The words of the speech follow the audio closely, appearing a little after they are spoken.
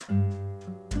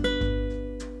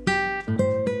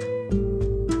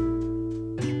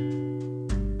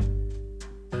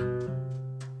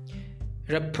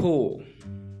Rapport.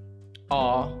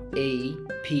 R-A-P-P-O-R-T.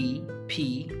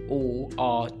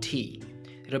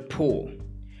 Rapport.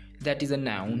 That is a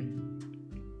noun.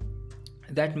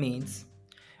 That means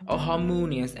a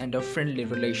harmonious and a friendly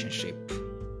relationship,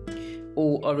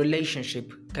 or a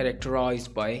relationship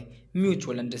characterized by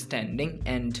mutual understanding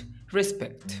and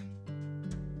respect.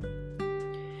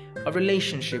 A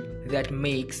relationship that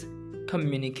makes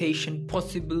communication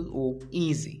possible or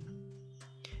easy.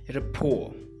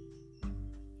 Rapport.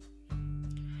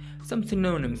 Some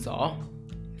synonyms are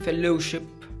fellowship,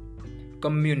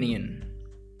 communion.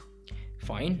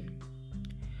 Fine.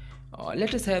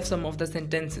 Let us have some of the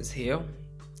sentences here.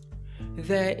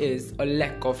 There is a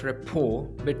lack of rapport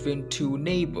between two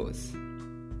neighbors.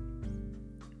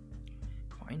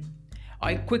 Fine.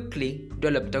 I quickly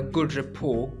developed a good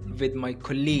rapport with my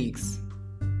colleagues.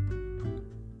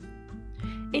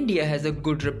 India has a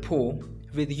good rapport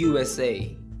with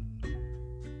USA.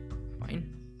 Fine.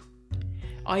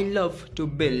 I love to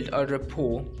build a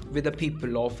rapport with the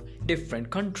people of different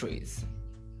countries.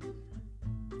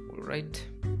 Alright.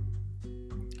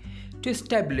 To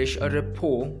establish a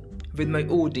rapport with my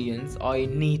audience, I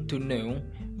need to know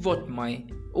what my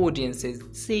audience is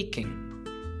seeking.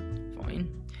 Fine.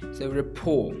 So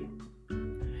rapport,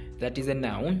 that is a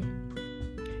noun.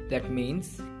 That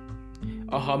means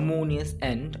a harmonious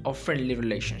and a friendly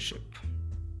relationship.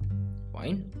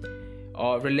 Fine.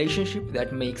 A relationship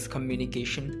that makes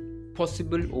communication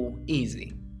possible or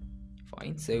easy.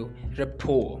 Fine. So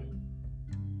rapport.